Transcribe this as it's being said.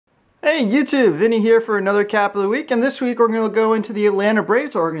Hey YouTube, Vinny here for another cap of the week, and this week we're going to go into the Atlanta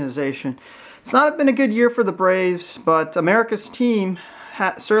Braves organization. It's not been a good year for the Braves, but America's team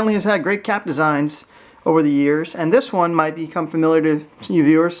certainly has had great cap designs over the years, and this one might become familiar to you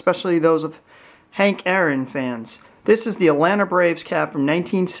viewers, especially those of Hank Aaron fans. This is the Atlanta Braves cap from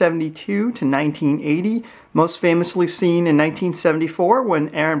 1972 to 1980, most famously seen in 1974 when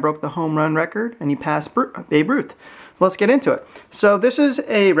Aaron broke the home run record and he passed Babe Ruth. Let's get into it. So this is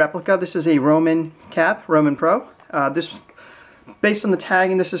a replica. This is a Roman cap, Roman Pro. Based on the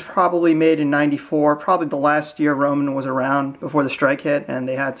tagging, this is probably made in '94, probably the last year Roman was around before the strike hit, and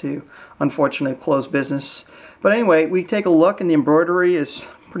they had to, unfortunately, close business. But anyway, we take a look, and the embroidery is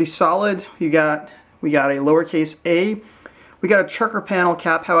pretty solid. We got a lowercase a. We got a checker panel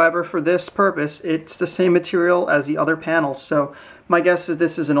cap, however, for this purpose, it's the same material as the other panels. So my guess is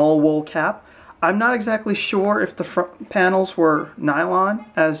this is an all-wool cap. I'm not exactly sure if the front panels were nylon,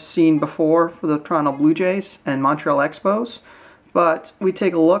 as seen before for the Toronto Blue Jays and Montreal Expos, but we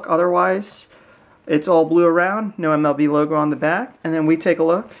take a look. Otherwise, it's all blue around, no MLB logo on the back, and then we take a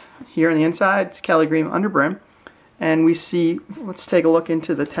look here on the inside. It's Kelly green underbrim, and we see. Let's take a look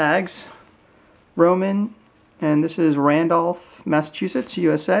into the tags. Roman, and this is Randolph, Massachusetts,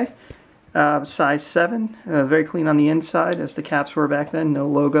 USA. Size 7, very clean on the inside as the caps were back then, no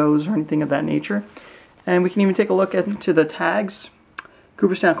logos or anything of that nature. And we can even take a look into the tags.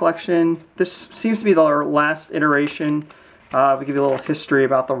 Cooperstown Collection, this seems to be our last iteration. We give you a little history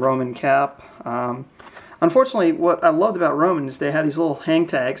about the Roman cap. Unfortunately, what I loved about Roman is they had these little hang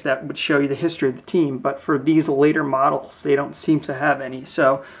tags that would show you the history of the team, but for these later models, they don't seem to have any,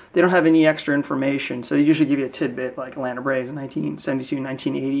 so they don't have any extra information. So they usually give you a tidbit like Atlanta Braves in 1972,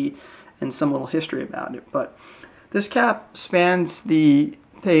 1980, and some little history about it. But this cap spans the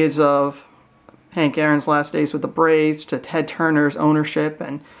days of Hank Aaron's last days with the Braves to Ted Turner's ownership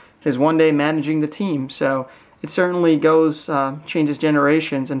and his one day managing the team. So it certainly goes, changes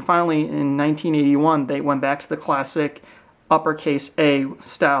generations. And finally in 1981 they went back to the classic uppercase A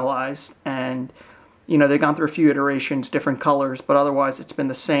stylized, and you know, they've gone through a few iterations, different colors, but otherwise it's been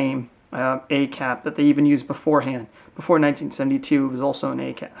the same A cap that they even used beforehand. Before 1972 it was also an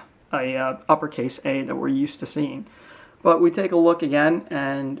A cap. Uppercase A that we're used to seeing. But we take a look again,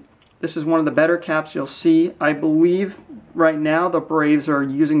 and this is one of the better caps you'll see. I believe right now the Braves are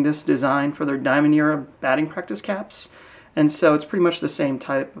using this design for their Diamond Era batting practice caps, and so it's pretty much the same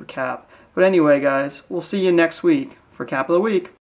type of cap. But anyway guys, we'll see you next week for Cap of the Week.